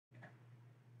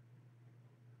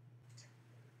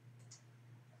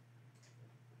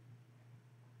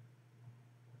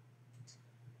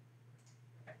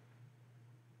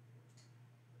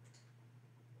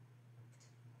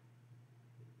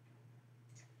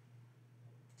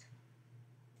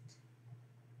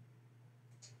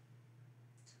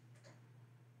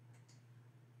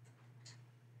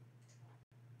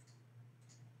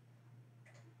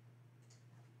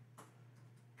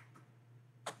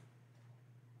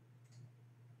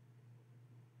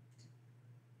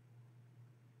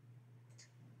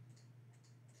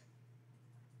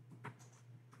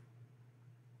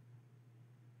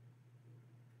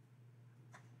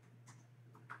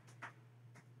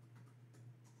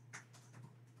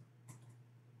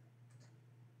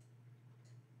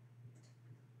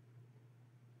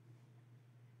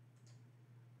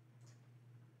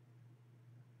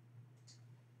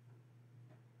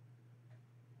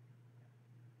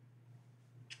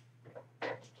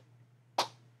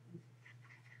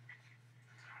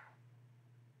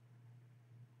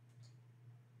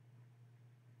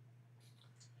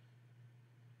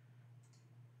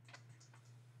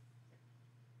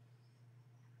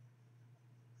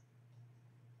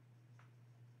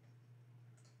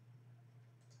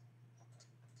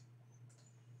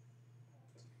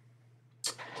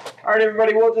All right,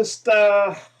 everybody, we'll just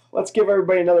let's give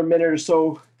everybody another minute or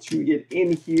so to get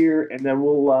in here, and then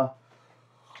we'll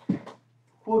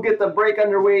get the break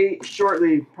underway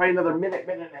shortly. Probably another minute,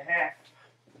 minute and a half.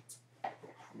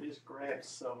 Let me just grab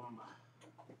some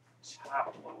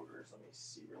top loaders. Let me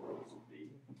see where those will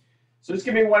be. So just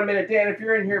give me 1 minute, Dan. If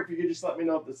you're in here, if you could just let me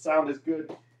know if the sound is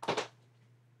good.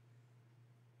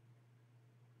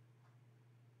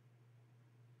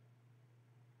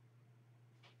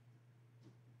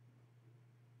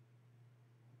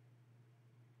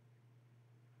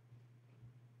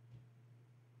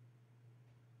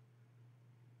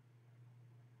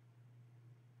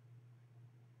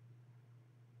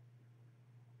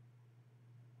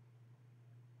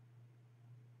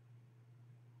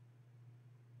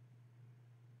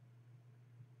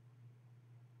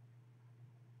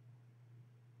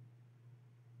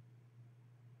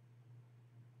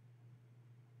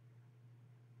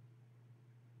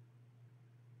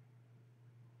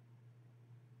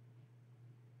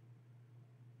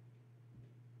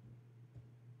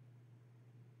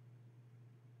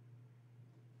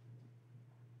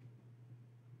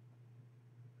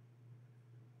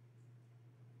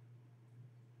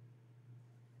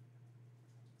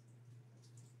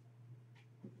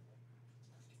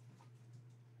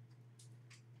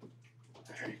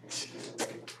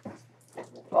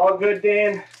 All good,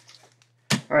 Dan?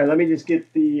 All right, let me just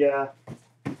get the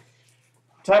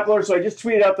top loader. So I just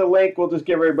tweeted out the link. We'll just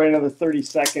give everybody another 30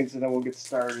 seconds, and then we'll get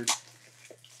started.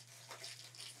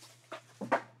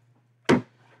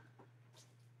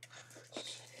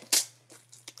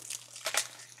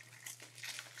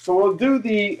 So we'll do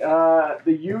the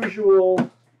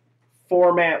usual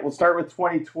format. We'll start with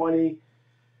 2020.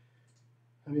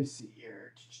 Let me see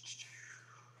here.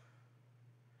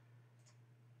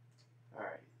 All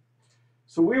right.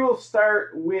 So we will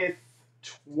start with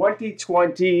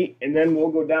 2020, and then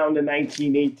we'll go down to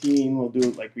 1918. We'll do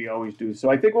it like we always do. So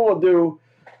I think what we'll do,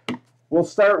 we'll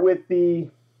start with the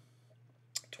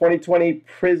 2020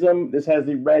 Prism. This has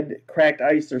the red cracked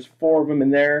ice. There's 4 of them in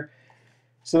there.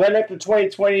 So then after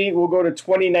 2020, we'll go to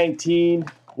 2019.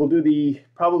 We'll do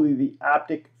probably the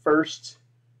Optic first.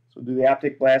 So we'll do the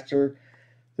Optic Blaster.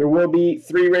 There will be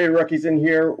 3 rated rookies in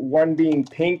here, 1 being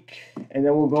pink, and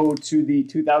then we'll go to the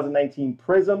 2019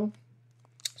 Prism.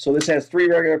 So this has 3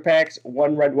 regular packs,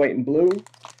 1 red, white, and blue.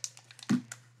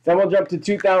 Then we'll jump to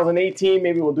 2018.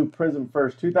 Maybe we'll do Prism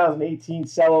first. 2018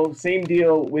 Cello, same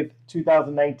deal with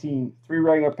 2019. 3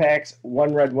 regular packs,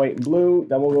 1 red, white, and blue.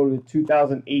 Then we'll go to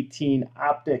 2018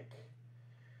 Optic.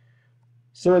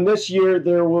 So in this year,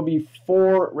 there will be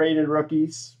 4 rated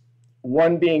rookies,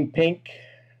 1 being pink.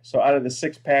 So out of the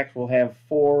 6 packs, we'll have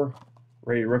 4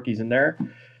 rated rookies in there.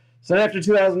 So then after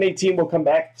 2018, we'll come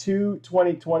back to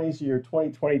 2020. So your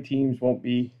 2020 teams won't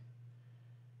be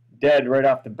dead right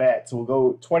off the bat. So we'll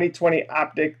go 2020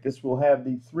 Optic. This will have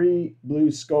the 3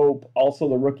 blue scope, also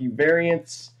the rookie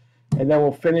variants. And then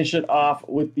we'll finish it off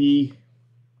with the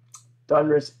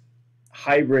Donruss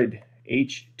Hybrid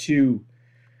H2.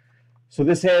 So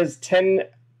this has 10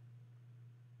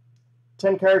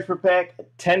 cards per pack,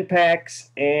 10 packs,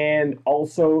 and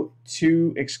also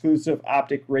 2 exclusive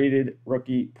Optic rated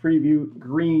rookie preview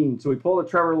green. So we pulled a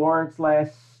Trevor Lawrence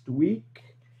last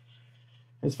week.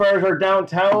 As far as our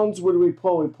downtowns, what did we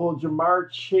pull? We pulled Jamar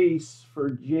Chase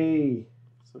for Jay.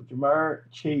 So Jamar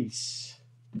Chase.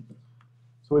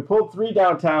 So we pulled 3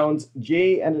 downtowns.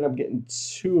 Jay ended up getting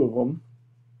 2 of them.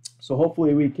 So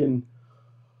hopefully we can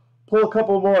pull a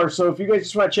couple more. So if you guys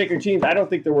just want to check your teams, I don't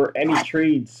think there were any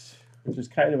trades, which is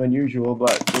kind of unusual,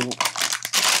 but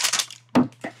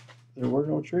there were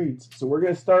no trades. So we're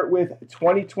going to start with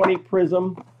 2020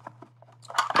 Prism.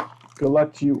 Good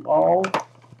luck to you all.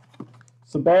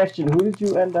 Sebastian, who did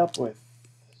you end up with?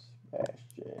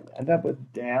 Sebastian. End up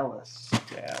with Dallas.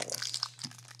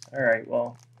 All right,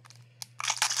 well,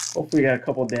 hopefully you got a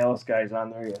couple Dallas guys on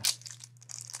there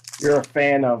you're a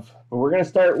fan of. But we're going to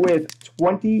start with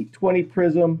 2020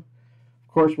 Prism.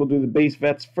 Of course, we'll do the base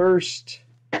vets first.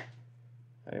 I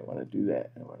didn't want to do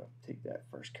that. I want to take that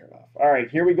first card off. All right,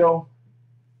 here we go.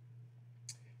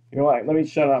 You know what? Let me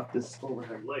shut off this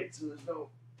overhead light so there's no,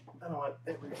 I don't want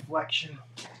that reflection.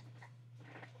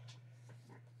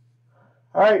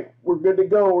 All right, we're good to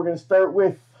go. We're going to start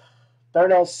with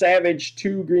Darnell Savage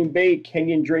to Green Bay,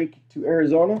 Kenyon Drake to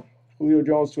Arizona, Julio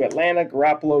Jones to Atlanta,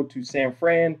 Garoppolo to San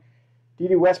Fran,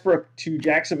 D.D. Westbrook to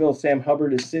Jacksonville, Sam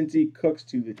Hubbard to Cincy, Cooks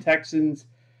to the Texans,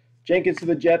 Jenkins to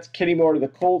the Jets, Kenny Moore to the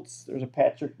Colts. There's a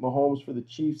Patrick Mahomes for the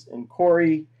Chiefs and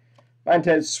Corey.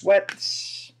 Montez Sweat,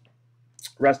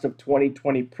 rest of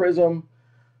 2020 Prism.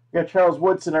 We got Charles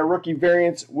Woodson. Our rookie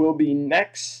variants will be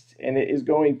next. and it is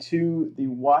going to the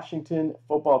Washington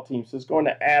football team. So it's going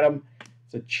to Adam.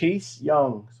 It's a Chase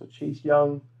Young. So Chase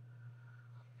Young,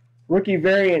 rookie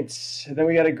variants. And then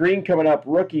we got a green coming up,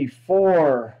 rookie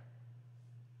for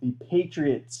the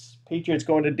Patriots. Patriots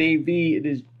going to Dave V. It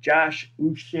is Josh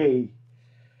Uche.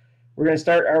 We're going to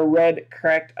start our red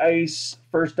cracked ice.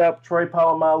 First up, Troy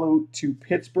Polamalu to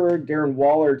Pittsburgh. Darren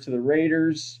Waller to the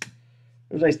Raiders.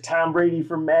 There's a nice Tom Brady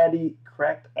for Maddie.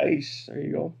 Cracked ice. There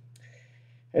you go.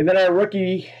 And then our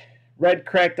rookie red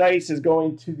cracked ice is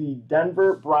going to the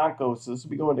Denver Broncos. So this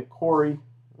will be going to Corey.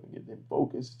 Let me get them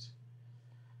focused.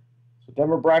 So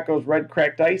Denver Broncos red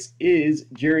cracked ice is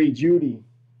Jerry Jeudy.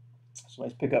 So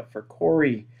nice pickup for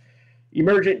Corey.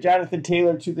 Emergent Jonathan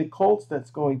Taylor to the Colts.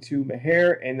 That's going to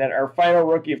Maher. And then our final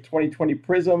rookie of 2020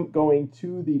 Prism going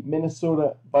to the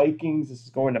Minnesota Vikings. This is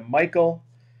going to Michael.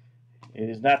 It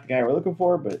is not the guy we're looking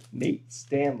for, but Nate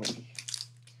Stanley.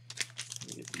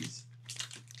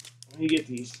 Let me get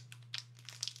these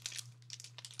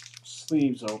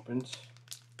sleeves opened.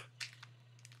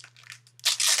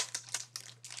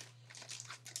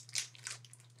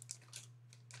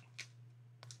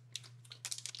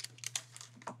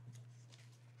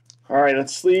 All right,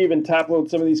 let's sleeve and top load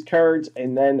some of these cards,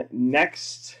 and then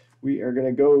next we are going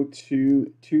to go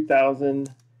to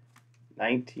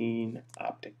 2019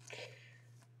 Optic.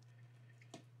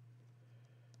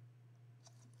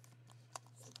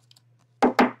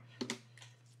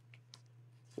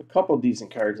 A couple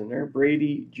decent cards in there.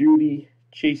 Brady, Jeudy,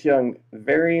 Chase Young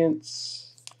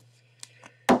variants,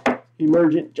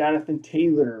 Emergent Jonathan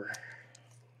Taylor.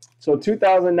 So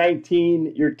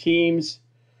 2019, your teams.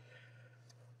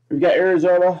 We've got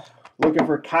Arizona looking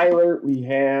for Kyler. We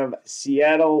have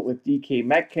Seattle with DK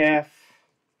Metcalf.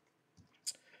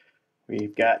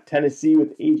 We've got Tennessee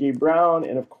with A.J. Brown.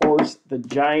 And, of course, the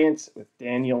Giants with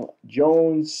Daniel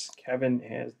Jones. Kevin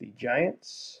has the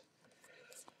Giants.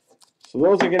 So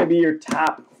those are going to be your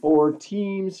top 4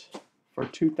 teams for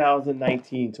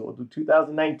 2019. So we'll do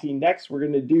 2019 next. We're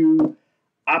going to do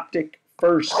Optic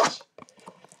first.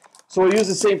 So we'll use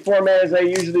the same format as I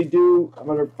usually do.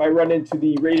 If I run into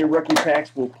the rated rookie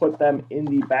packs, we'll put them in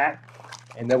the back.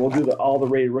 And then we'll do all the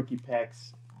rated rookie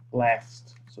packs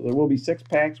last. So there will be 6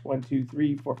 packs. 1, 2,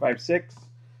 3, 4, 5, 6.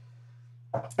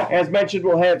 As mentioned,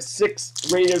 we'll have 6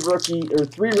 rated rookie, or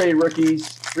 3 rated rookies,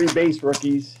 3 base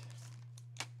rookies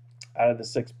out of the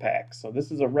 6 packs. So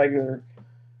this is a regular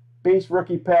base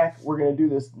rookie pack. We're going to do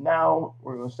this now.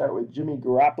 We're going to start with Jimmy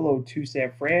Garoppolo to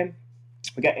San Fran.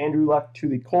 We got Andrew Luck to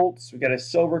the Colts. We got a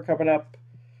silver coming up.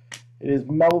 It is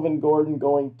Melvin Gordon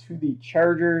going to the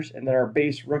Chargers. And then our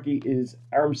base rookie is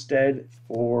Armstead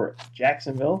for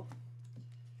Jacksonville.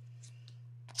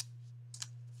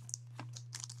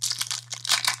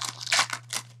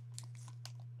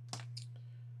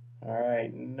 All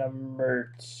right,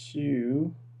 number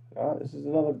 2. Oh, this is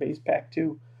another base pack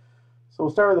too. So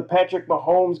we'll start with the Patrick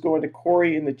Mahomes going to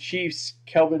Corey in the Chiefs.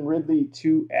 Kelvin Ridley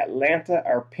to Atlanta.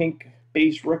 Our pink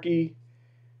base rookie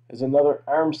is another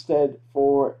Armstead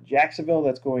for Jacksonville.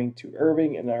 That's going to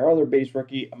Irving. And our other base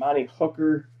rookie, Amani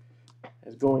Hooker,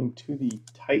 is going to the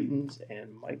Titans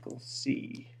and Michael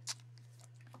C.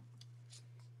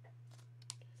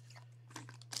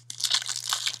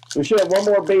 So we should have one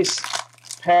more base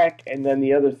pack, and then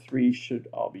the other 3 should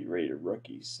all be rated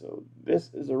rookies. So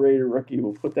this is a rated rookie.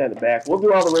 We'll put that in the back. We'll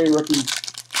do all the rated rookie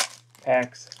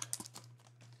packs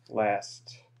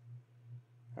last.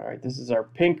 All right, this is our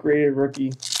pink rated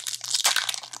rookie.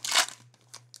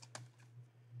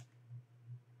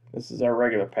 This is our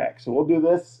regular pack. So we'll do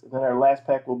this, and then our last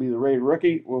pack will be the rated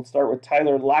rookie. We'll start with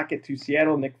Tyler Lockett to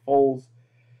Seattle, Nick Foles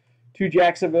to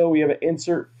Jacksonville. We have an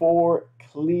insert for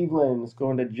Cleveland. It's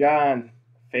going to John.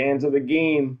 Fans of the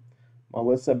game,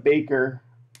 Melissa Baker.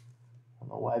 I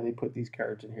don't know why they put these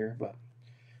cards in here, but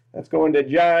that's going to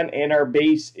John. And our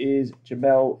base is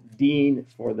Jamel Dean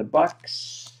for the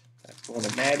Bucks. That's going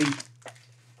to Maddie.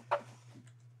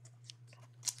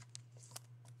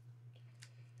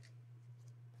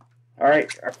 All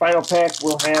right, our final pack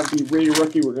will have the rated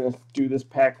rookie. We're going to do this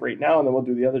pack right now, and then we'll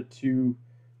do the other 2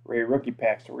 rated rookie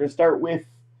packs. So we're going to start with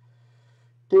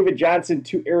David Johnson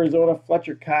to Arizona,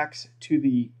 Fletcher Cox to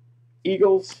the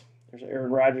Eagles. There's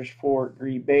Aaron Rodgers for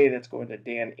Green Bay. That's going to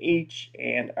Dan H.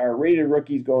 And our rated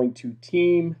rookie is going to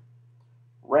Team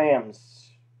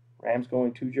Rams. Rams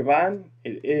going to Javon.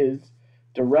 It is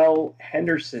Darrell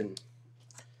Henderson.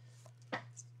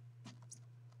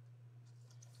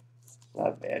 Not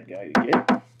a bad guy to get.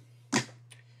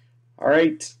 All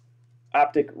right,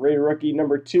 Optic rated rookie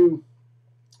number 2.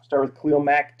 Start with Khalil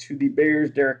Mack to the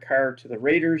Bears, Derek Carr to the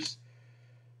Raiders.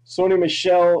 Sony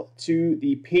Michel to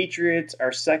the Patriots.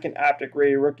 Our second optic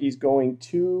rated rookies going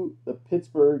to the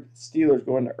Pittsburgh Steelers,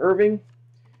 going to Irving.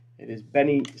 It is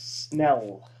Benny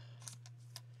Snell.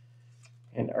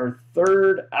 And our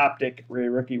third optic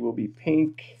rated rookie will be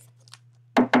pink.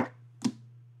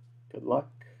 Good luck.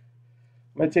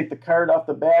 I'm going to take the card off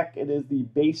the back. It is the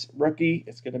base rookie.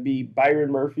 It's going to be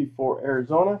Byron Murphy for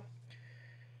Arizona.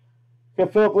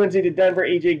 Got Philip Lindsay to Denver,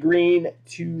 AJ Green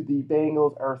to the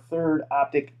Bengals. Our third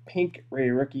optic pink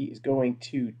rated rookie is going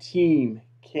to Team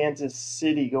Kansas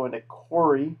City, going to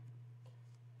Corey.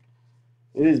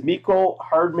 It is Mecole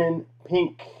Hardman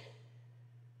pink.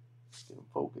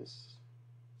 Focus.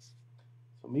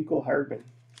 So Mecole Hardman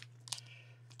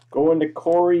going to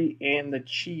Corey and the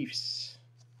Chiefs.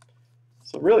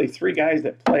 So really 3 guys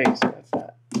that play, so that's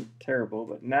not terrible,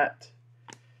 but not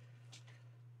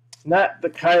the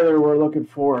Kyler we're looking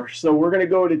for. So we're going to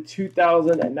go to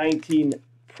 2019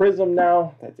 Prism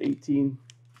now. That's 18.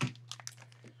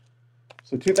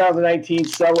 So 2019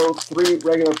 Cello, 3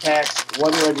 regular packs,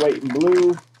 1 red, white, and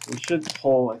blue. We should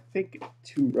pull, I think,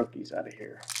 2 rookies out of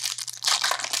here.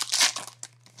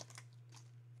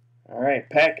 All right,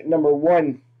 pack number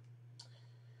 1.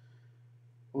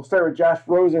 We'll start with Josh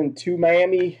Rosen to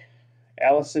Miami,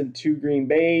 Allison to Green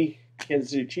Bay,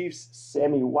 Kansas City Chiefs,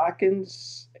 Sammy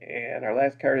Watkins, and our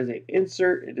last card is an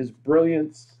insert. It is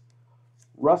Brilliance,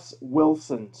 Russ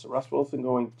Wilson. So Russ Wilson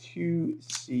going to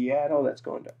Seattle. That's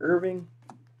going to Irving.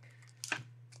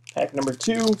 Pack number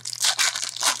 2.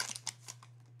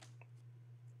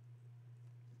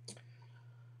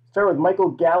 Start with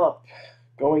Michael Gallup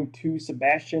going to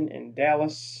Sebastian in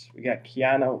Dallas. We got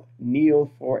Keanu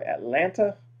Neal for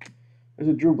Atlanta. There's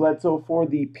a Drew Bledsoe for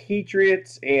the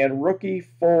Patriots and rookie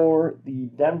for the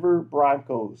Denver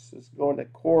Broncos. This is going to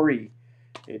Corey.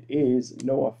 It is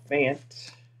Noah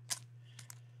Fant. I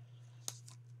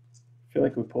feel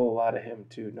like we pull a lot of him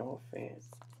too, Noah Fant.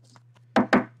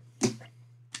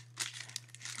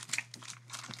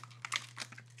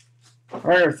 All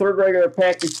right, our third regular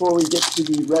pack before we get to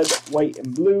the red, white,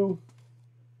 and blue.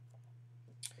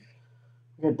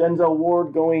 We got Denzel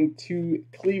Ward going to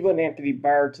Cleveland, Anthony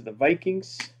Barr to the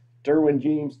Vikings, Derwin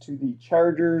James to the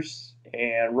Chargers,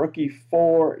 and rookie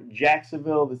for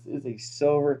Jacksonville. This is a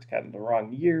silver. It's kind of the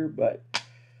wrong year, but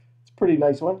it's a pretty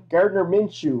nice one. Gardner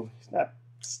Minshew. He's not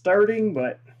starting,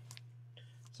 but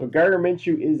so Gardner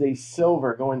Minshew is a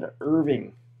silver going to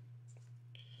Irving.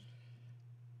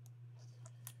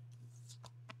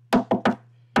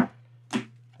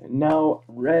 And now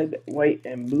red, white,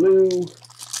 and blue.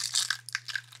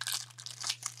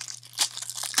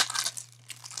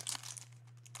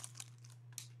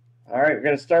 All right, we're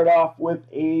going to start off with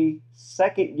a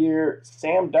second-year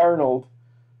Sam Darnold.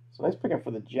 So nice pickup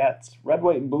for the Jets. Red,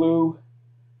 white, and blue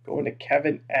going to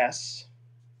Kevin S.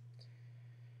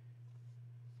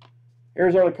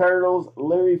 Arizona Cardinals,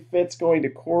 Larry Fitz going to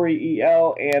Corey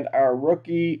EL. And our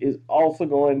rookie is also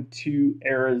going to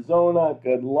Arizona.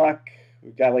 Good luck.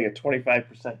 We've got like a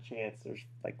 25% chance. There's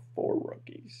like 4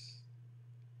 rookies.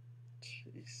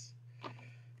 Jeez.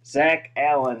 Zach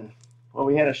Allen. Well,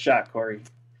 we had a shot, Corey.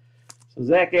 So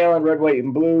Zach Allen, red, white,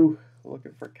 and blue.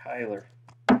 Looking for Kyler.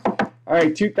 All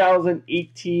right,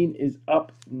 2018 is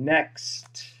up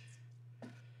next.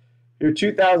 Your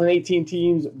 2018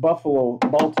 teams, Buffalo,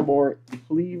 Baltimore,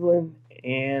 Cleveland,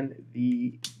 and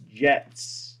the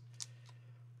Jets.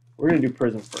 We're going to do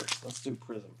Prism first. Let's do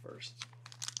Prism first.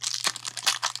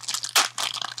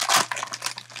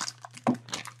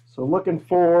 So looking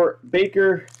for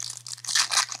Baker,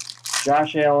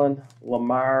 Josh Allen,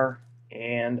 Lamar,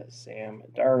 and Sam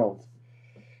Darnold.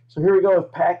 So here we go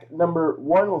with pack number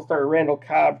 1. We'll start with Randall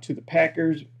Cobb to the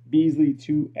Packers, Beasley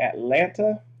to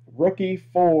Atlanta, rookie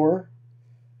for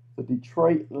the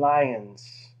Detroit Lions.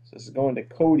 So this is going to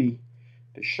Cody,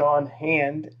 to Sean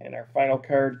Hand, and our final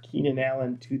card, Keenan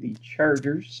Allen to the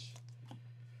Chargers.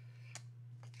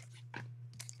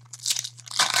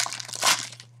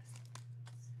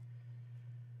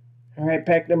 All right,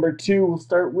 pack number 2. We'll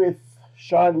start with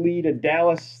Sean Lee to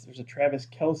Dallas. There's a Travis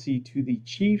Kelce to the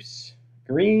Chiefs.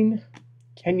 Green.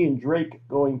 Kenyon Drake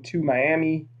going to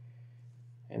Miami.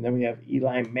 And then we have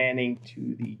Eli Manning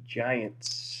to the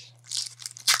Giants.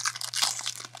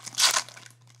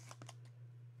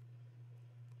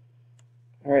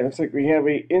 All right, looks like we have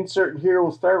an insert here.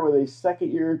 We'll start with a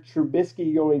second-year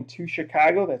Trubisky going to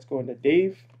Chicago. That's going to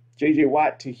Dave. J.J.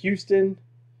 Watt to Houston.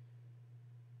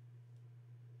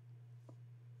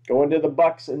 Going to the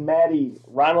Bucks and Maddie,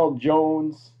 Ronald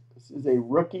Jones. This is a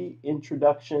rookie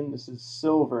introduction. This is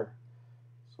silver.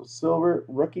 So silver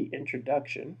rookie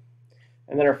introduction.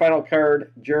 And then our final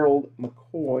card, Gerald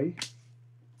McCoy.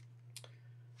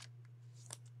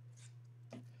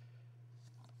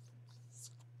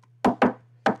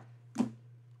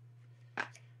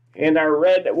 And our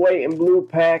red, white, and blue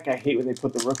pack. I hate when they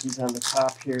put the rookies on the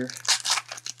top here.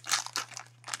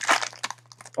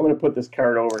 I'm going to put this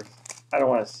card over. I don't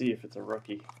want to see if it's a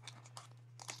rookie.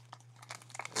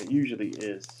 It usually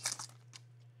is.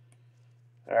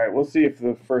 All right, we'll see if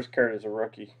the first card is a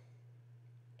rookie.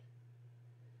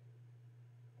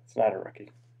 It's not a rookie.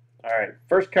 All right,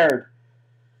 first card.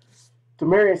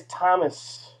 Donruss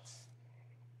Thomas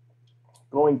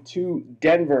going to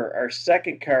Denver. Our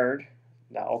second card,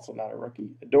 now also not a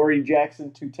rookie, Adoree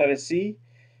Jackson to Tennessee.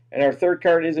 And our third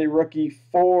card is a rookie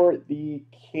for the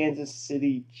Kansas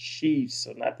City Chiefs.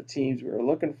 So not the teams we were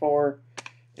looking for.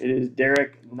 It is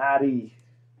Derek Nottie.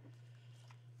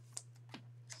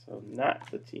 So not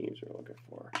the teams we're looking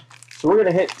for. So we're going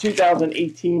to hit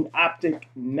 2018 Optic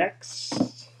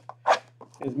next.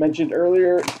 As mentioned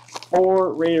earlier,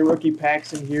 4 rated rookie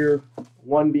packs in here.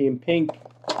 1 being pink,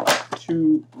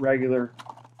 2 regular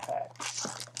packs.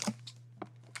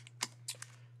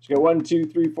 So you got 1, 2,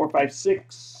 3, 4, 5,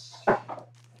 6.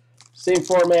 Same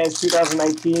format as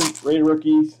 2019 rated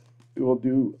rookies. We will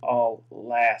do all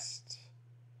last.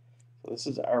 So this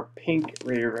is our pink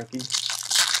rated rookie.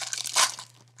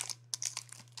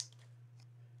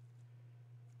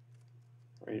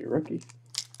 Rated rookie.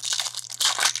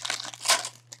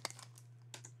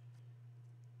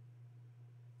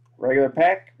 Regular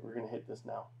pack. We're going to hit this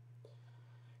now.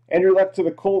 Andrew Luck to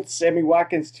the Colts. Sammy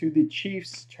Watkins to the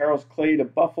Chiefs. Charles Clay to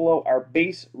Buffalo. Our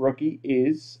base rookie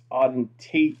is Auden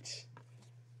Tate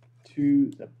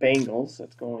to the Bengals.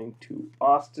 That's going to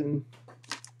Austin.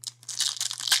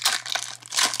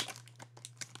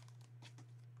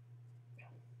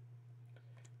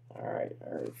 All right,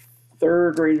 our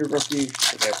third rated rookie.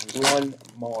 We have 1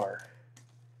 more.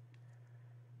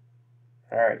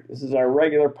 All right, this is our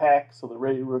regular pack, so the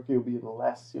rated rookie will be in the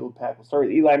last sealed pack. We'll start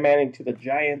with Eli Manning to the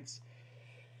Giants.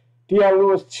 Deion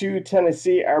Lewis to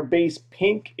Tennessee. Our base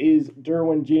pink is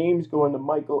Derwin James going to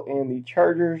Michael and the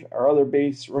Chargers. Our other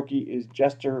base rookie is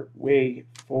Jester Way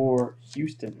for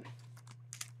Houston.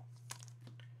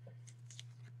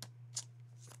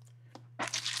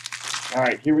 All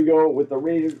right, here we go with the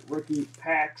rated rookie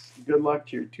packs. Good luck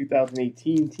to your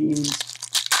 2018 teams.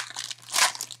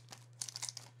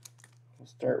 We'll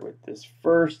start with this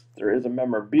first. There is a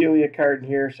memorabilia card in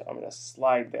here, so I'm going to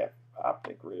slide that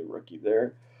Optic rated rookie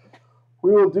there.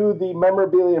 We will do the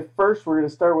memorabilia first. We're going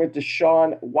to start with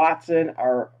Deshaun Watson.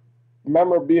 Our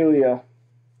memorabilia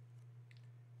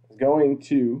is going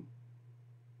to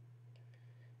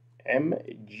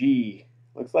MG.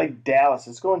 Looks like Dallas.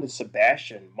 It's going to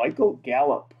Sebastian. Michael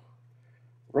Gallup.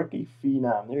 Rookie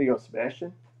phenom. There you go,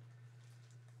 Sebastian.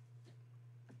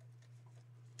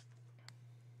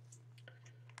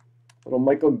 Little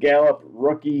Michael Gallup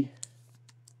rookie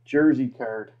jersey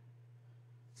card.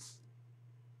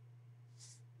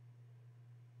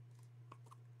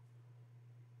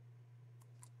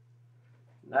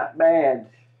 Not bad.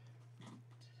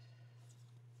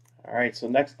 All right, so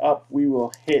next up we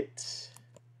will hit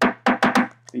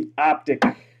the Optic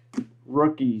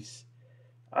rookies.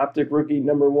 Optic rookie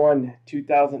number 1,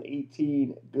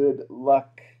 2018. Good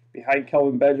luck. Behind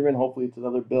Kelvin Benjamin, hopefully it's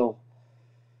another Bill.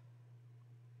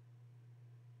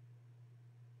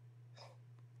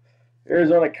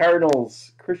 Arizona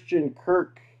Cardinals, Christian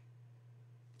Kirk.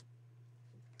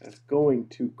 That's going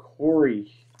to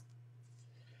Corey.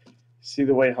 See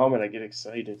the white helmet, I get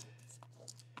excited.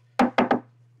 All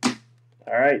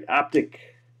right, Optic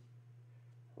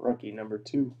rookie number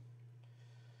 2.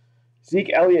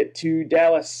 Zeke Elliott to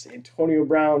Dallas. Antonio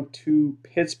Brown to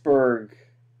Pittsburgh.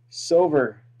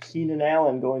 Silver, Keenan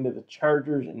Allen going to the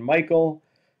Chargers. And Michael,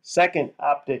 second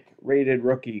Optic rated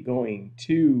rookie going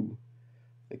to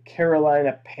the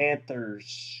Carolina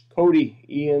Panthers. Cody,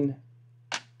 Ian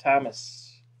Thomas.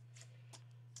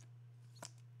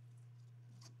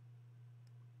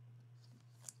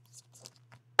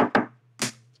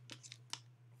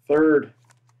 Third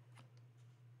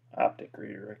Optic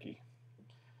rated rookie.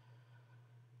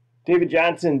 David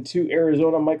Johnson to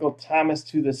Arizona. Michael Thomas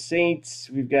to the Saints.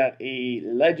 We've got a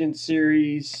Legend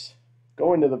Series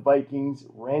going to the Vikings.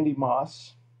 Randy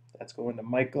Moss. That's going to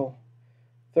Michael.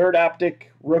 Third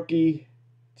Optic rookie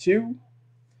to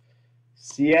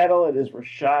Seattle. It is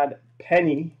Rashad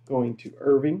Penny going to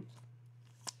Irving.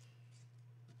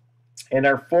 And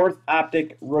our fourth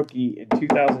Optic rookie in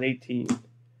 2018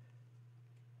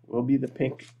 will be the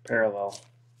pink parallel.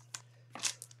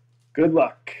 Good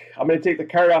luck. I'm going to take the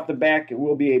card off the back. It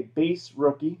will be a base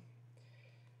rookie.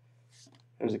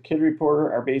 There's a kid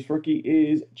reporter. Our base rookie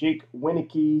is Jake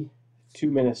Winicky to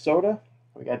Minnesota.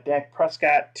 We got Dak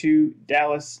Prescott to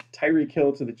Dallas. Tyreek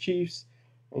Hill to the Chiefs.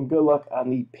 And good luck on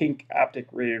the pink Optic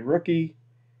rated rookie.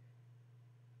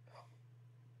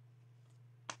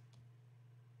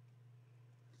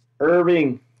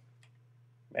 Irving.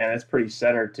 Man, that's pretty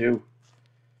center, too.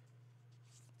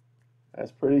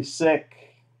 That's pretty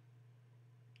sick.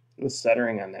 The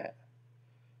centering on that.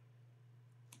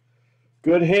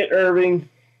 Good hit, Irving.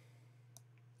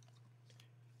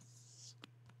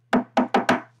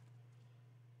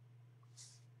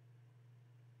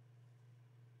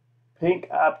 Pink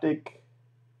optic,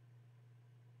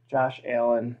 Josh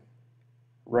Allen,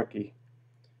 rookie.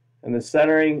 And the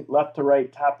centering, left to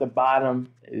right, top to bottom,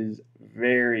 is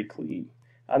very clean.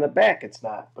 On the back, it's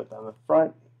not, but on the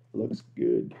front, it looks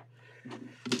good.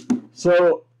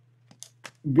 So,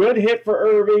 good hit for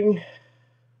Irving.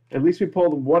 At least we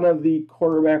pulled one of the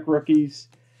quarterback rookies.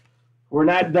 We're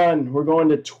not done. We're going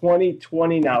to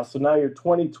 2020 now. So now your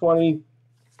 2020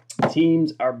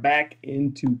 teams are back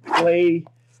into play.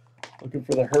 Looking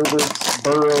for the Herberts,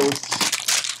 Burrows,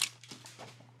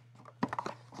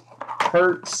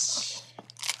 Hurts.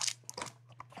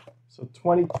 So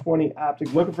 2020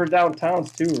 optic. Looking for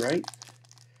downtowns too, right?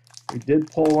 We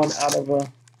did pull one out of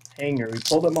a hanger. We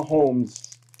pulled a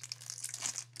Mahomes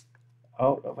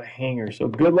out of a hanger. So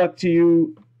good luck to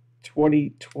you,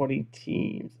 2020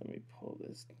 teams. Let me pull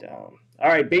this down. All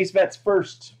right, base bets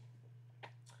first.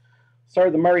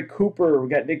 Started the Amari Cooper. We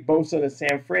got Nick Bosa to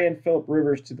San Fran, Phillip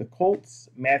Rivers to the Colts,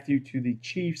 Matthew to the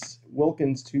Chiefs,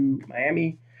 Wilkins to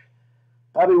Miami,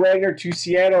 Bobby Wagner to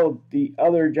Seattle, the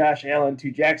other Josh Allen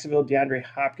to Jacksonville, DeAndre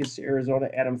Hopkins to Arizona,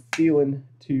 Adam Thielen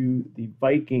to the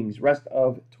Vikings. Rest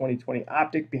of 2020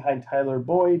 optic behind Tyler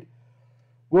Boyd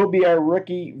will be our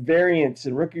rookie variants,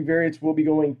 and rookie variants will be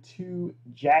going to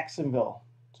Jacksonville.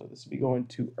 So this will be going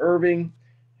to Irving.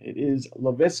 It is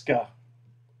LaVisca.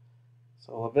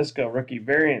 So LaVisca, rookie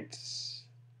variants.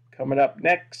 Coming up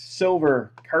next,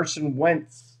 silver, Carson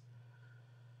Wentz.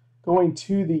 Going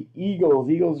to the Eagles.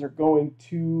 Eagles are going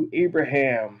to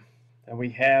Abraham. And we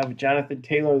have Jonathan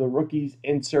Taylor, the rookies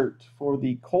insert for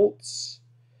the Colts.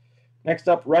 Next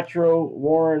up, retro,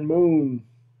 Warren Moon.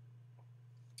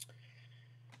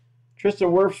 Tristan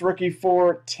Wirfs, rookie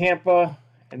for Tampa.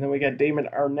 And then we got Damon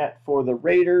Arnett for the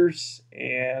Raiders.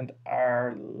 And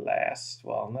our last,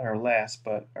 well, not our last,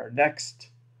 but our next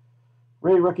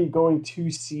Ray rookie going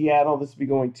to Seattle. This will be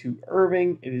going to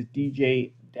Irving. It is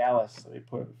DJ Dallas. Let me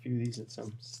put a few of these in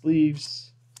some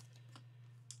sleeves.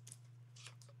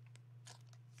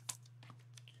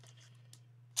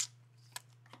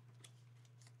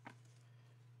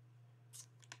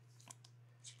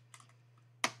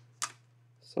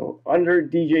 So under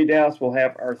DJ Dallas, we'll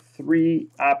have our 3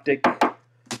 optic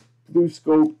blue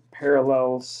scope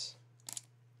parallels.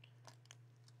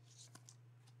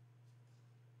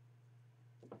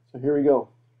 So here we go.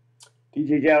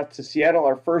 DJ Dallas to Seattle,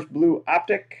 our first blue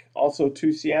optic. Also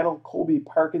to Seattle, Colby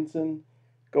Parkinson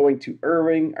going to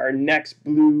Irving. Our next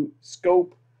blue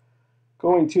scope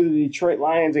going to the Detroit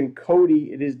Lions and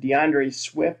Cody. It is DeAndre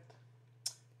Swift.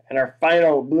 And our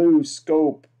final blue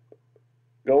scope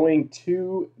going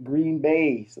to Green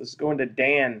Bay. So this is going to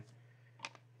Dan.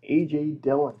 A.J.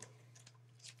 Dillon.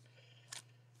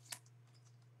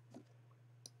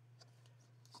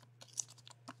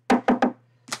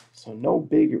 So no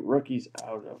big rookies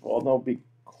out of, well, no big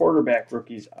quarterback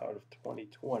rookies out of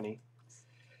 2020.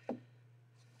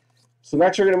 So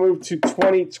next we're going to move to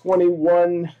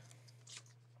 2021.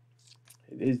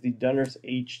 It is the Donruss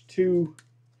H2.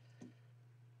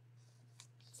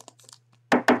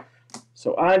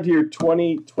 So on to your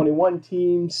 2021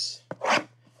 teams.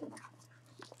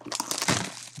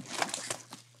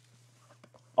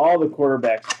 All the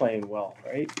quarterbacks playing well,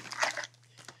 right?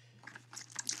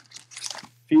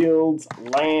 Fields,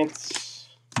 Lance.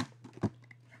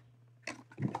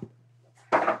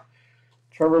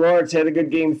 Trevor Lawrence had a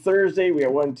good game Thursday. We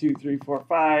have 1, 2, 3, 4,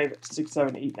 5, 6,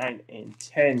 7, 8, 9, and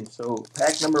 10. So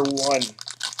pack number 1.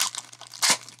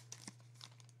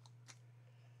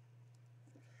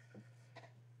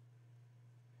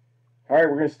 All right,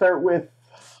 we're going to start with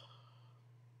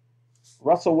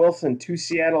Russell Wilson to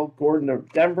Seattle, Gordon to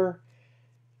Denver,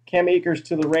 Cam Akers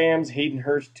to the Rams, Hayden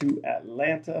Hurst to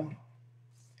Atlanta.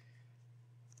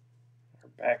 Our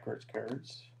backwards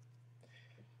cards.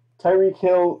 Tyreek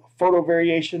Hill, photo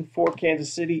variation for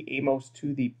Kansas City, Amos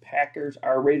to the Packers,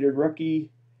 our rated rookie.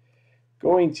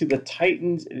 Going to the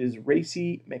Titans, it is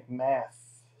Racey McMath.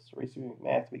 So Racey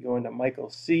McMath will be going to Michael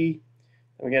C.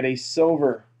 Then we got a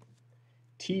silver.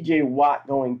 TJ Watt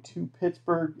going to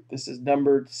Pittsburgh. This is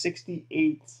numbered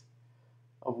 68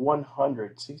 of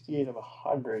 100. 68 of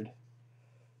 100.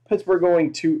 Pittsburgh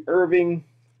going to Irving.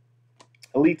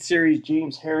 Elite Series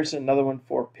James Harrison, another one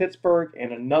for Pittsburgh,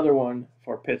 and another one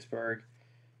for Pittsburgh.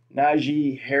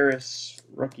 Najee Harris,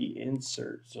 rookie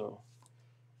insert. So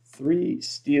 3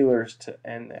 Steelers to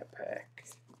end that pack.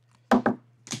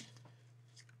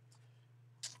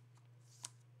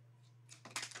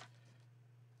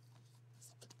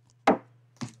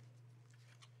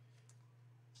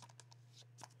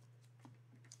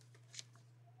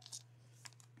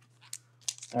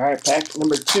 All right, pack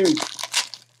number 2.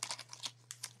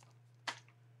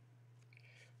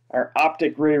 Our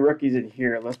Optic Ray rookies in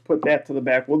here. Let's put that to the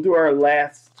back. We'll do our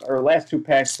last 2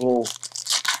 packs. We'll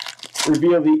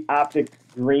reveal the Optic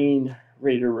Green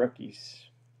Raider rookies.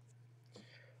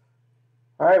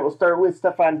 All right, we'll start with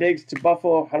Stephon Diggs to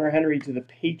Buffalo, Hunter Henry to the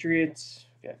Patriots,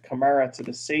 we got Kamara to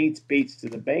the Saints, Bates to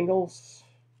the Bengals,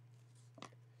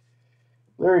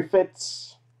 Larry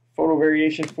Fitz, photo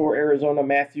variation for Arizona,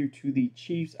 Matthew to the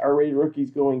Chiefs. Our rated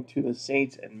rookies going to the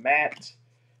Saints and Matt.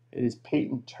 It is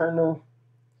Peyton Turner.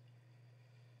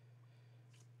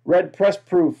 Red press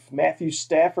proof, Matthew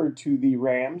Stafford to the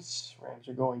Rams. Rams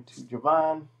are going to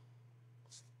Javon.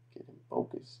 Get him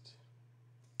focused.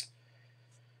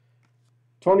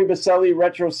 Tony Baselli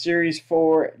retro series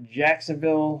for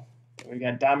Jacksonville. We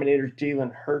got Dominators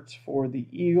Jalen Hurts for the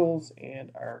Eagles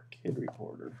and our kid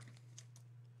reporter.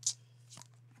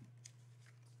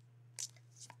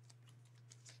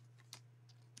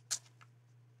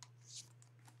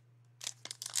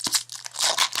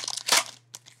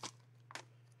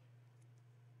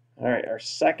 All right, our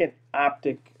second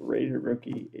Optic rated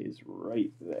rookie is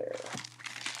right there.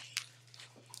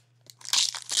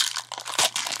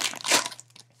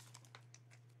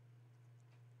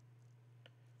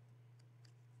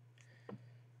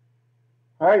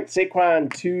 All right,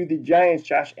 Saquon to the Giants,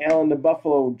 Josh Allen to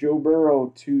Buffalo, Joe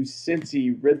Burrow to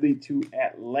Cincy, Ridley to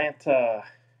Atlanta,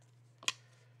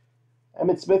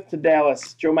 Emmitt Smith to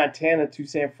Dallas, Joe Montana to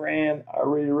San Fran. Our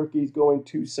rated rookies going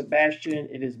to Sebastian.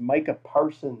 It is Micah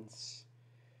Parsons.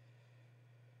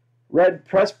 Red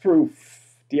press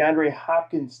proof, DeAndre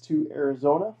Hopkins to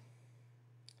Arizona.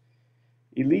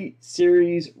 Elite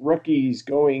Series rookies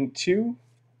going to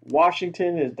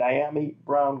Washington is Diami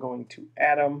Brown going to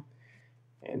Adam.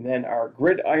 And then our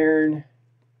Gridiron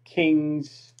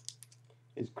Kings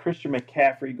is Christian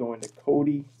McCaffrey going to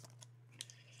Cody.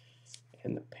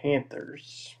 And the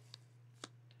Panthers.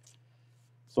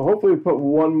 So hopefully we put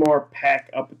one more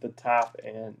pack up at the top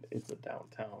and it's a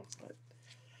downtown. But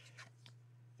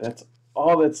that's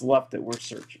all that's left that we're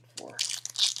searching for.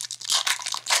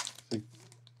 So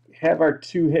we have our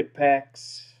 2 hit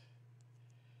packs.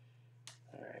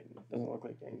 All right, doesn't look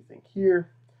like anything here.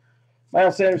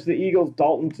 Miles Sanders to the Eagles,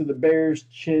 Dalton to the Bears,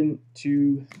 Chin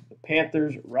to the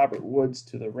Panthers, Robert Woods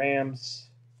to the Rams,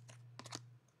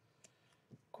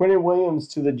 Quinnen Williams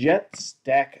to the Jets,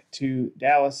 Dak to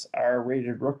Dallas, our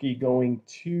rated rookie going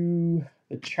to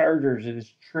the Chargers. It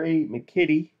is Trey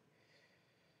McKitty.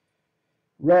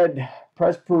 Red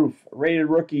press proof, rated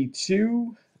rookie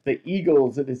to the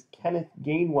Eagles. It is Kenneth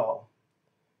Gainwell.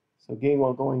 So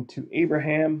Gainwell going to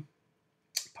Abraham.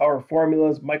 Power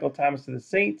Formulas, Michael Thomas to the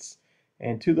Saints.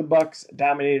 And to the Bucks,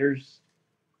 Dominators,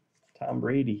 Tom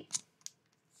Brady.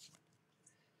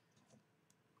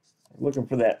 Looking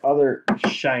for that other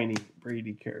shiny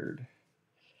Brady card.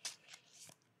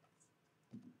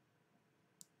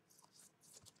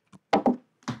 All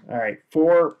right,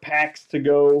 4 packs to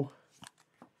go.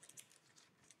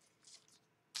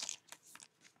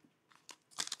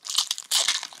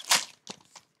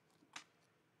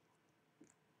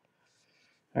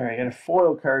 All right, got a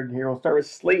foil card in here. We'll start with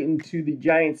Slayton to the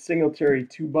Giants, Singletary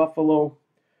to Buffalo,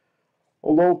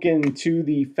 Olokin to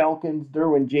the Falcons,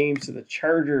 Derwin James to the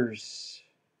Chargers,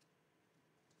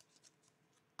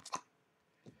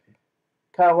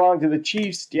 Kyle Long to the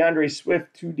Chiefs, DeAndre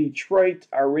Swift to Detroit.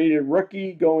 Our rated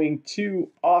rookie going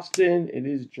to Austin. It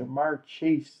is Jamar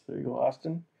Chase. There you go,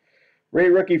 Austin.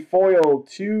 Rated rookie foil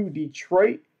to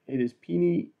Detroit. It is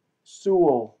Penei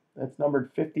Sewell. That's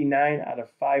numbered 59 out of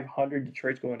 500.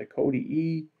 Detroit's going to Cody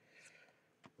E.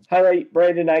 Highlight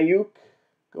Brandon Ayuk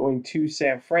going to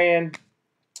San Fran.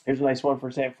 Here's a nice one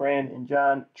for San Fran and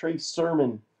John. Trey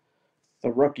Sermon, the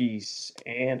rookies,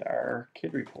 and our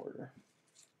kid reporter.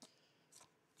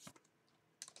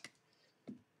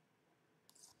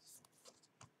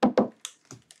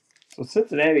 So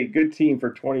Cincinnati, good team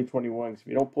for 2021. If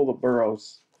you don't pull the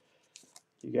Burrows,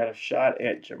 you got a shot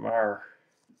at Jamar.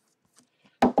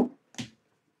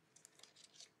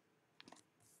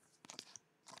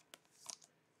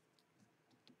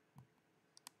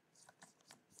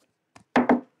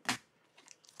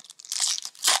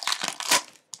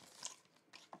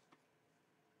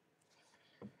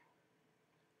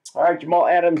 All right, Jamal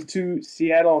Adams to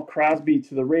Seattle, Crosby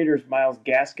to the Raiders, Myles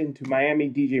Gaskin to Miami,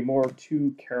 DJ Moore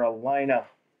to Carolina.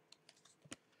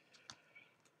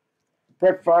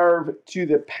 Brett Favre to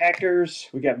the Packers.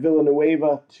 We got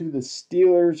Villanueva to the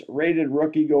Steelers. Rated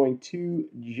rookie going to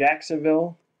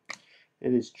Jacksonville.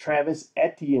 It is Travis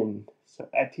Etienne. So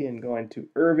Etienne going to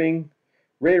Irving.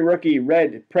 Rated rookie,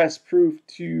 red press proof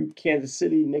to Kansas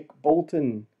City, Nick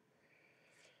Bolton.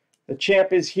 The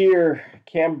champ is here.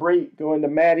 Cam Brate going to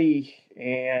Maddie.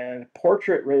 And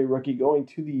portrait rated rookie going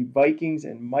to the Vikings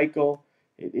and Michael.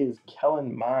 It is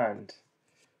Kellen Mond.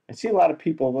 I see a lot of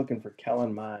people looking for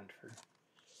Kellen Mond for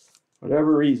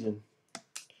whatever reason.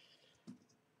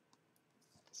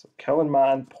 So Kellen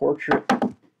Mond, portrait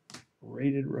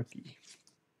rated rookie.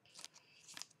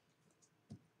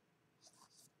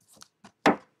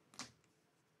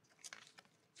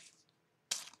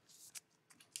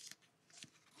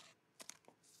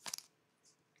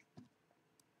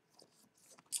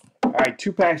 All right,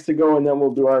 2 packs to go, and then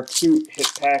we'll do our 2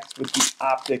 hit packs with the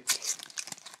Optic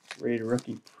rated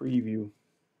rookie preview.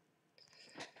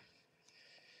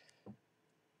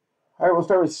 All right, we'll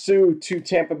start with Sue to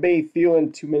Tampa Bay,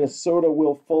 Thielen to Minnesota,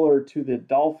 Will Fuller to the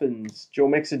Dolphins, Joe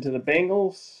Mixon to the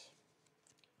Bengals.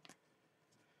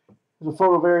 There's a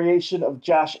photo variation of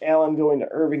Josh Allen going to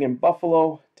Irving and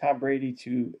Buffalo, Tom Brady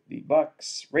to the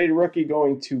Bucks, rated rookie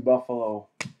going to Buffalo,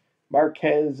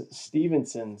 Marquez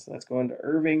Stevenson, so that's going to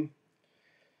Irving.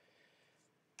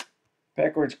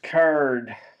 Backwards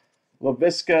card,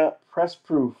 LaVisca Press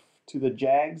Proof to the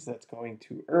Jags, that's going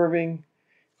to Irving.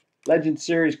 Legend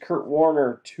Series Kurt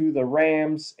Warner to the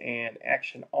Rams, and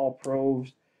Action All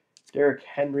Pros Derrick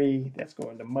Henry, that's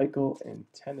going to Michael in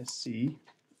Tennessee.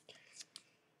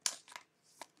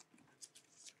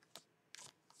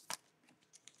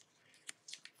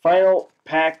 Final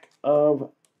pack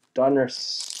of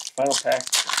Donruss. Final pack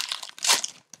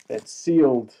that's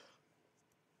sealed.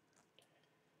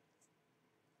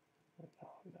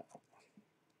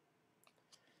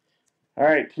 All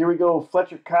right, here we go.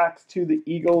 Fletcher Cox to the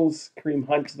Eagles, Kareem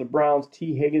Hunt to the Browns,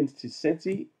 T. Higgins to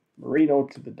Cincy, Marino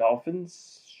to the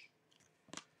Dolphins,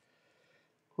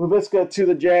 LaVisca to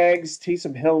the Jags,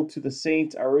 Taysom Hill to the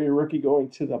Saints, our rated rookie going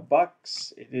to the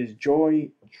Bucks. It is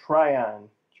Joe Tryon.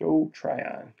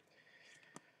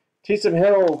 Taysom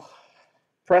Hill,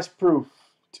 press proof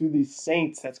to the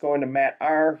Saints. That's going to Matt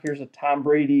R. Here's a Tom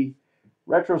Brady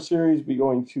retro series. Be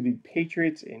going to the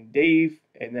Patriots and Dave.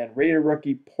 And then rated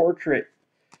rookie portrait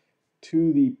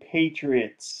to the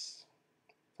Patriots.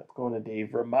 That's going to Dave.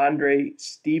 Ramondre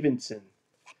Stevenson.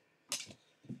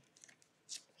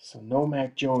 So no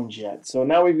Mac Jones yet. So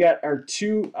now we've got our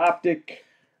 2 Optic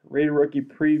rated rookie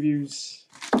previews.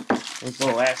 Those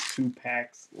are the last 2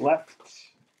 packs left.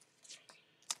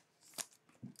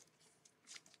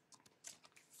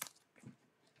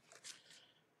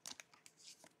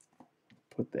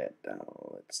 Put that down.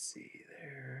 Let's see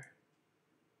there.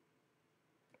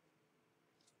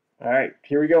 All right,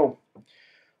 here we go.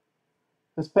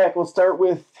 This pack will start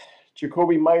with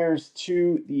Jacoby Myers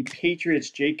to the Patriots,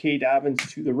 J.K. Dobbins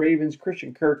to the Ravens,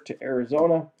 Christian Kirk to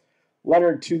Arizona,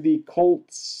 Leonard to the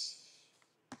Colts,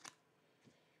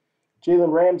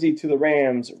 Jalen Ramsey to the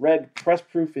Rams. Red press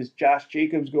proof is Josh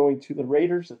Jacobs going to the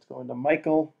Raiders. That's going to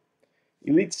Michael.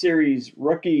 Elite Series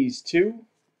rookies to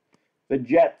the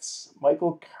Jets,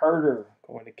 Michael Carter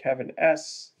going to Kevin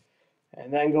S.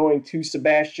 And then going to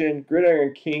Sebastian,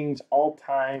 Gridiron Kings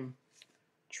all-time,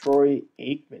 Troy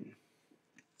Aikman.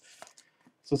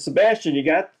 So Sebastian, you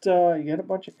got a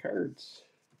bunch of cards.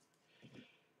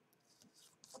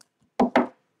 All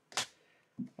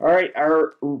right,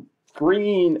 our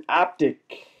green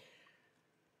Optic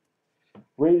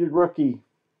rated rookie.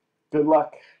 Good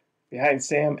luck behind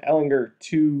Sam Ehlinger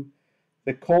to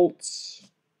the Colts.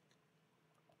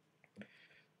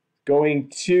 Going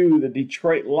to the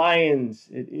Detroit Lions,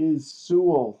 it is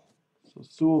Sewell. So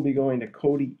Sewell will be going to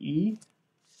Cody E.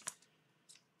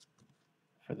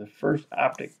 for the first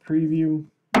Optic preview.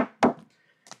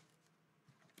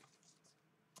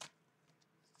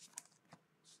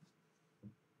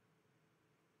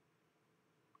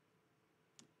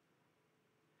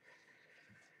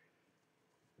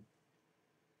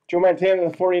 Joe Montana to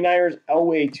the 49ers,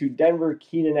 Elway to Denver,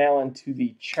 Keenan Allen to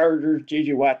the Chargers,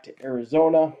 J.J. Watt to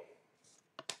Arizona.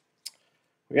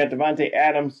 We got Devontae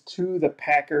Adams to the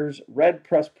Packers, red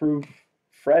press proof,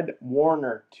 Fred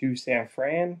Warner to San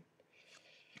Fran.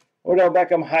 Odell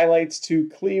Beckham highlights to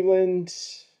Cleveland,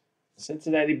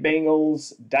 Cincinnati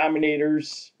Bengals,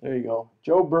 Dominators. There you go.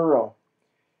 Joe Burrow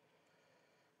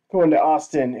going to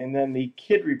Austin, and then the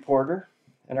Kid Reporter.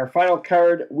 And our final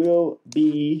card will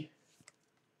be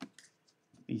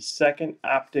the second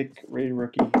Optic rated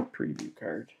rookie preview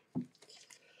card.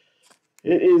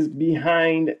 It is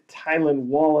behind Tylan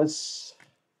Wallace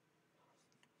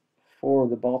for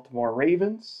the Baltimore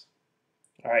Ravens.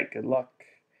 All right, good luck.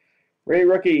 Rated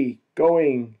rookie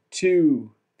going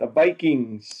to the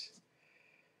Vikings.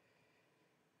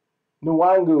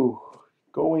 Nwangu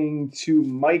going to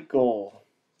Michael.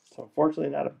 So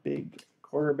unfortunately not a big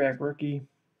quarterback rookie.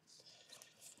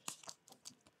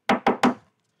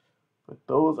 But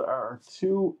those are our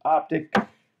 2 Optic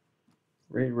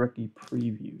Rated Rookie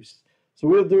previews. So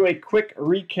we'll do a quick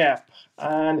recap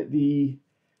on the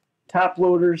top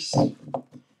loaders.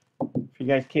 If you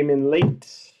guys came in late,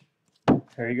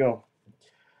 there you go.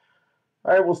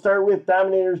 All right, we'll start with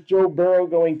Dominators. Joe Burrow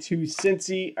going to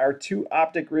Cincy. Our 2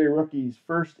 Optic Rated Rookies.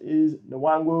 First is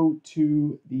Nwangwu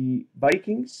to the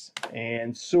Vikings,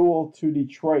 and Sewell to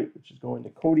Detroit, which is going to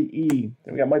Cody E.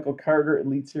 Then we got Michael Carter,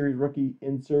 Elite Series Rookie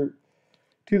insert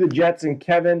to the Jets, and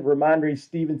Kevin Ramondre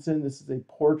Stevenson. This is a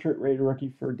portrait Rated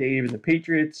Rookie for Dave and the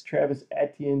Patriots. Travis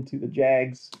Etienne to the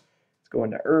Jags. It's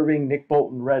going to Irving. Nick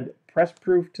Bolton, red press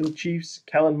proof to the Chiefs.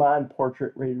 Kellen Mond,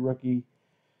 portrait Rated Rookie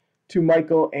to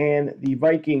Michael and the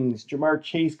Vikings. Jamar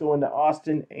Chase going to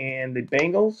Austin and the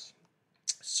Bengals.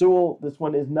 Sewell, this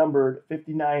one is numbered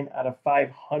 59 out of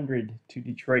 500 to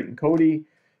Detroit and Cody.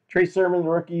 Trey Sermon,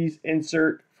 rookies,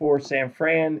 insert for San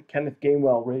Fran. Kenneth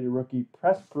Gainwell, rated rookie,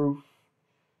 press proof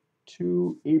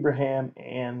to Abraham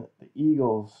and the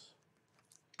Eagles.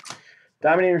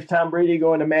 Dominators, Tom Brady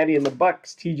going to Maddie and the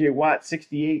Bucks. TJ Watt,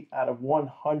 68 out of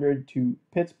 100 to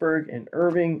Pittsburgh and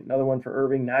Irving. Another one for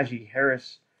Irving. Najee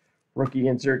Harris, rookie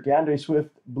insert. DeAndre Swift,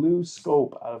 blue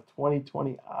scope out of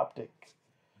 2020 Optic.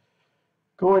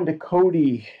 Going to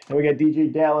Cody. Then we got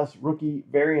DJ Dallas, rookie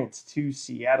variants to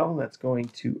Seattle. That's going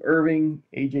to Irving.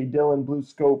 AJ Dillon, blue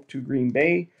scope to Green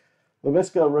Bay.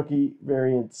 Laviska, rookie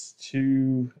variants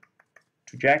to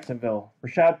Jacksonville.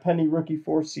 Rashad Penny, rookie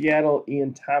for Seattle.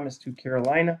 Ian Thomas to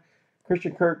Carolina.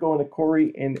 Christian Kirk going to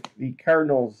Corey and the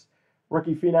Cardinals.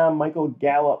 Rookie phenom Michael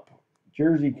Gallup,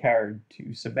 jersey card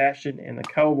to Sebastian and the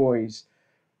Cowboys.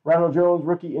 Ronald Jones,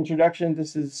 rookie introduction.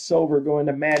 This is silver going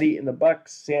to Maddie and the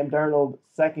Bucks. Sam Darnold,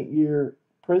 second year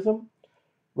prism.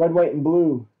 Red, white, and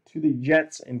blue to the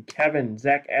Jets and Kevin.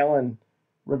 Zach Allen,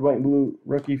 red, white, and blue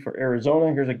rookie for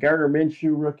Arizona. Here's a Gardner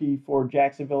Minshew rookie for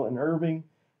Jacksonville and Irving.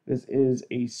 This is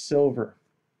a silver.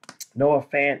 Noah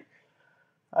Fant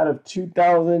out of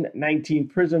 2019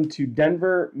 prism to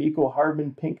Denver. Miko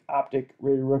Hardman, pink optic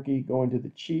rated rookie going to the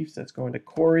Chiefs. That's going to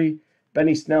Corey.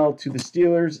 Benny Snell to the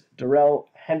Steelers. Darrell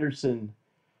Henderson,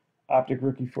 optic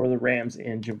rookie for the Rams.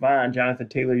 And Jonathan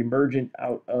Taylor, emergent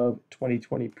out of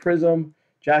 2020 prism.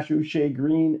 Josh Uche,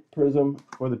 green prism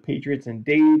for the Patriots and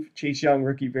Dave. Chase Young,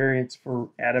 rookie variants for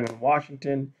Adam in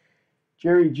Washington.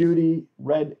 Jerry Jeudy,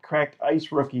 red cracked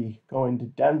ice rookie going to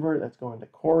Denver. That's going to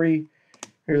Corey.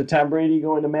 Here's a Tom Brady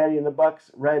going to Maddie and the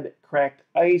Bucks. Red cracked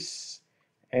ice.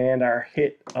 And our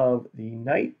hit of the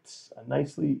night, a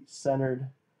nicely centered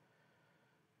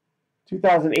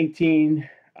 2018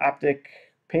 Optic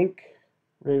Pink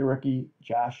rated rookie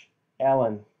Josh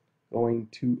Allen going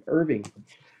to Irving.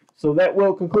 So that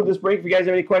will conclude this break. If you guys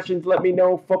have any questions, let me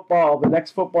know. Football. The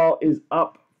next football is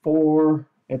up for...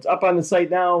 It's up on the site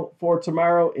now for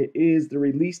tomorrow. It is the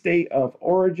release date of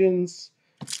Origins.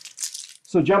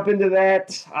 So jump into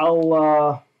that.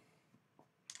 I'll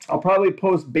probably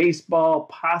post baseball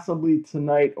possibly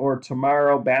tonight or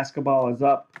tomorrow. Basketball is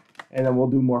up, and then we'll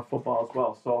do more football as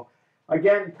well. So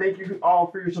again, thank you all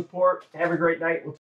for your support. Have a great night.